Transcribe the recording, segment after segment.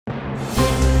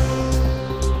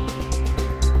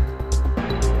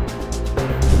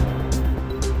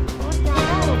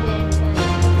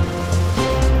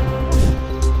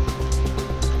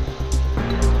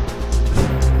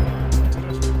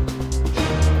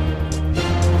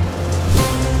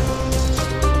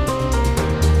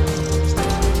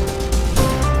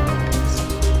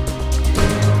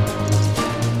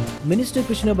Minister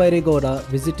Krishna Byre Gowda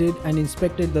visited and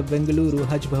inspected the Bangalore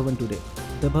Haj Bhavan today.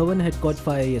 The Bhavan had caught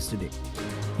fire yesterday.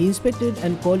 He inspected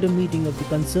and called a meeting of the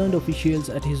concerned officials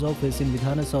at his office in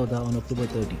Vidhana Saudha on October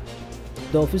 30.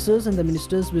 The officers and the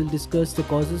ministers will discuss the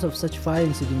causes of such fire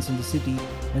incidents in the city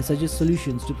and suggest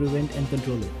solutions to prevent and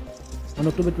control it. On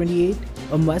October 28,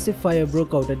 a massive fire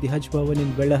broke out at the Haj Bhavan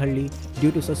in Vellahalli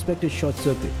due to suspected short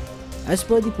circuit. As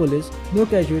per the police, no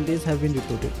casualties have been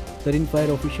reported. 13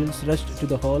 fire officials rushed to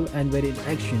the hall and were in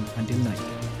action until night.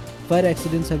 Fire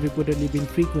accidents have reportedly been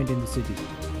frequent in the city.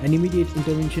 An immediate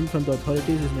intervention from the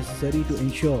authorities is necessary to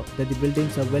ensure that the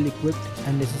buildings are well equipped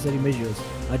and necessary measures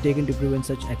are taken to prevent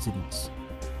such accidents.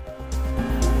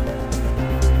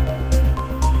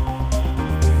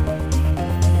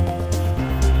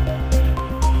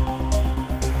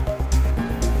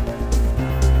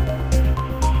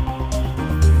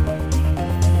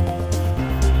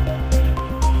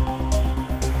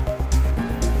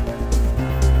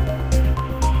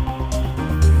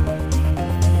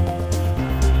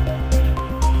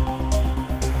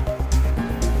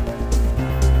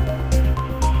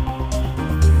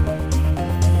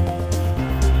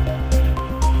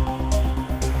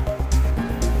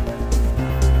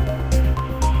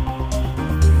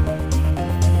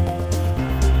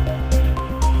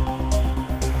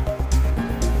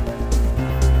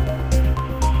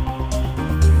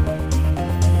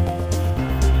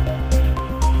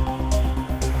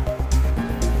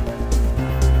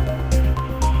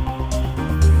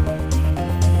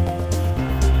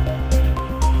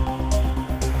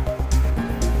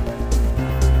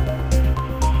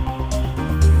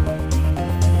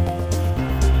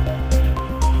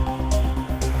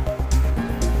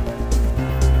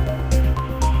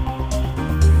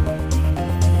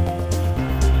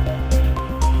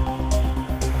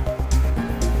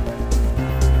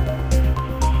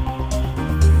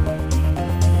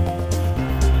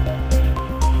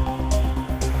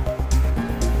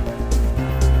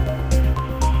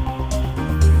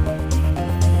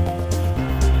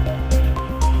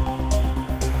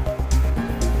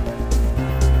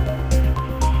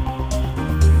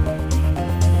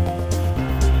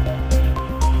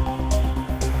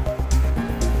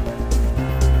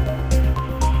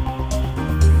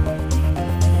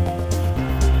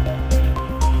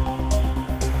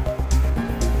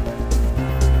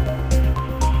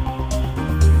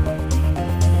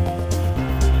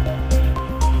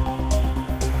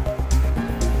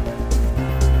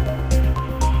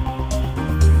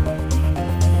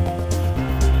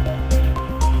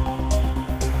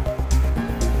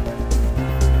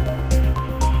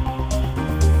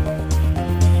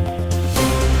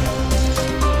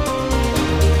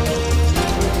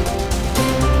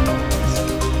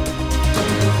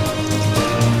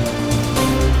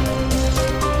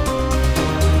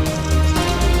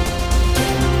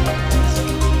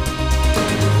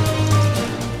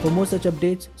 For more such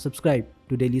updates, subscribe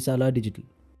to Daily Salar Digital.